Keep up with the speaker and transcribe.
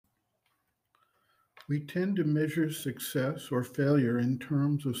We tend to measure success or failure in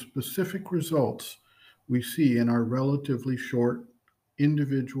terms of specific results we see in our relatively short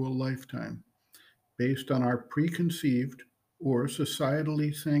individual lifetime, based on our preconceived or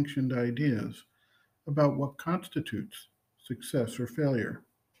societally sanctioned ideas about what constitutes success or failure.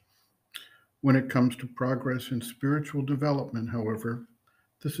 When it comes to progress in spiritual development, however,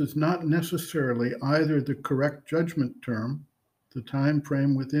 this is not necessarily either the correct judgment term, the time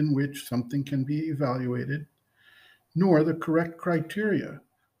frame within which something can be evaluated, nor the correct criteria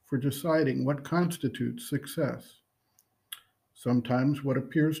for deciding what constitutes success. Sometimes what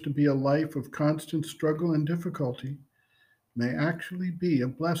appears to be a life of constant struggle and difficulty may actually be a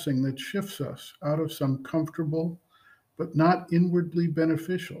blessing that shifts us out of some comfortable but not inwardly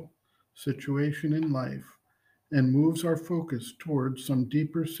beneficial situation in life and moves our focus towards some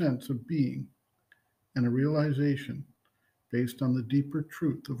deeper sense of being and a realization based on the deeper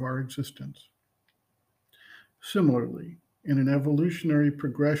truth of our existence. Similarly, in an evolutionary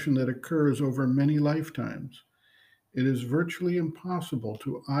progression that occurs over many lifetimes, it is virtually impossible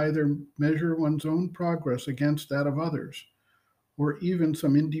to either measure one's own progress against that of others, or even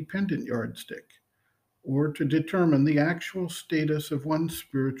some independent yardstick, or to determine the actual status of one's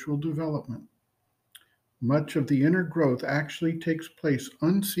spiritual development. Much of the inner growth actually takes place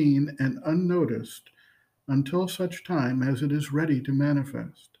unseen and unnoticed until such time as it is ready to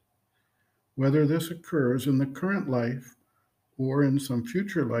manifest. Whether this occurs in the current life or in some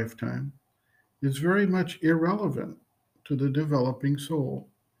future lifetime is very much irrelevant to the developing soul,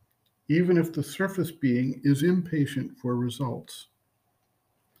 even if the surface being is impatient for results.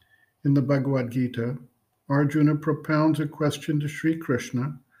 In the Bhagavad Gita, Arjuna propounds a question to Sri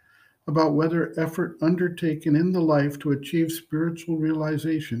Krishna about whether effort undertaken in the life to achieve spiritual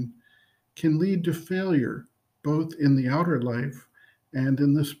realization can lead to failure both in the outer life and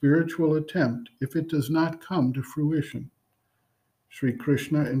in the spiritual attempt if it does not come to fruition. Sri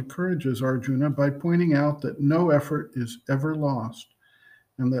Krishna encourages Arjuna by pointing out that no effort is ever lost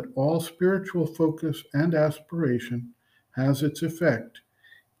and that all spiritual focus and aspiration has its effect,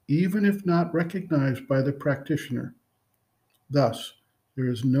 even if not recognized by the practitioner. Thus, there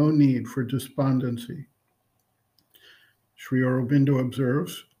is no need for despondency. Sri Aurobindo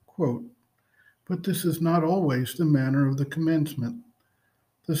observes, quote, "But this is not always the manner of the commencement.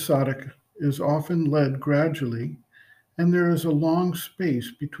 The sadhaka is often led gradually, and there is a long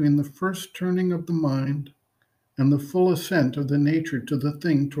space between the first turning of the mind and the full assent of the nature to the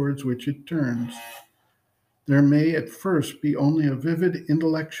thing towards which it turns. There may at first be only a vivid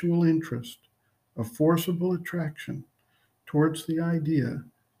intellectual interest, a forcible attraction towards the idea,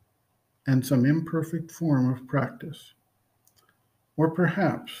 and some imperfect form of practice. Or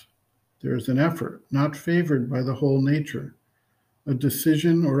perhaps there is an effort not favored by the whole nature, a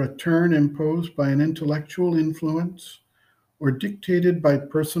decision or a turn imposed by an intellectual influence, or dictated by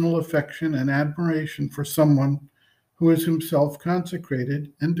personal affection and admiration for someone who is himself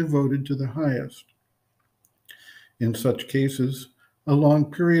consecrated and devoted to the highest. In such cases, a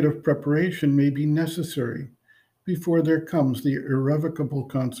long period of preparation may be necessary before there comes the irrevocable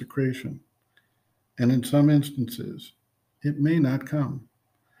consecration, and in some instances, it may not come.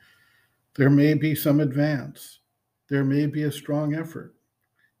 There may be some advance, there may be a strong effort,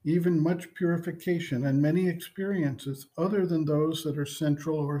 even much purification and many experiences other than those that are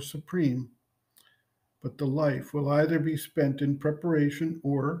central or supreme. But the life will either be spent in preparation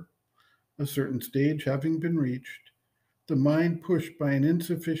or, a certain stage having been reached, the mind pushed by an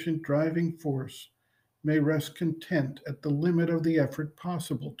insufficient driving force may rest content at the limit of the effort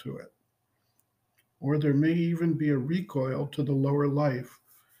possible to it. Or there may even be a recoil to the lower life,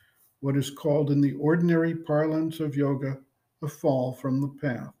 what is called in the ordinary parlance of yoga a fall from the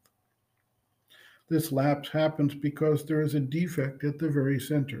path. This lapse happens because there is a defect at the very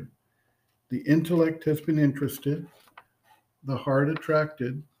center. The intellect has been interested, the heart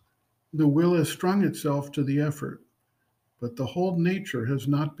attracted, the will has strung itself to the effort, but the whole nature has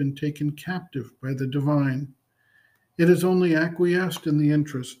not been taken captive by the divine. It has only acquiesced in the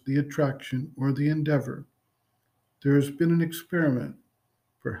interest, the attraction, or the endeavor. There has been an experiment,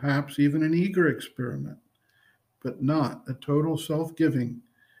 perhaps even an eager experiment, but not a total self giving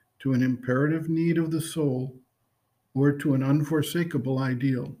to an imperative need of the soul or to an unforsakable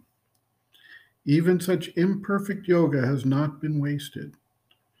ideal. Even such imperfect yoga has not been wasted,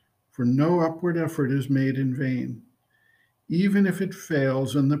 for no upward effort is made in vain. Even if it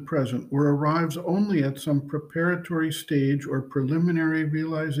fails in the present or arrives only at some preparatory stage or preliminary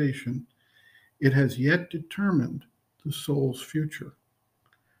realization, it has yet determined the soul's future.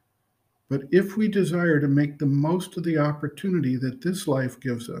 But if we desire to make the most of the opportunity that this life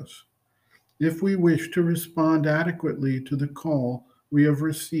gives us, if we wish to respond adequately to the call we have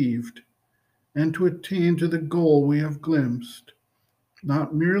received and to attain to the goal we have glimpsed,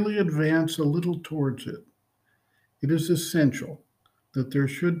 not merely advance a little towards it. It is essential that there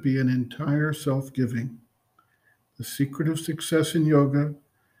should be an entire self giving. The secret of success in yoga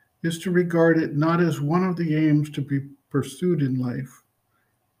is to regard it not as one of the aims to be pursued in life,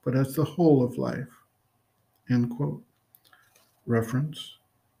 but as the whole of life. End quote. Reference: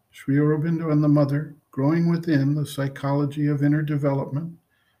 Sri Aurobindo and the Mother, Growing Within, The Psychology of Inner Development,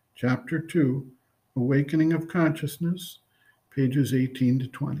 Chapter 2, Awakening of Consciousness, pages 18 to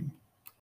 20.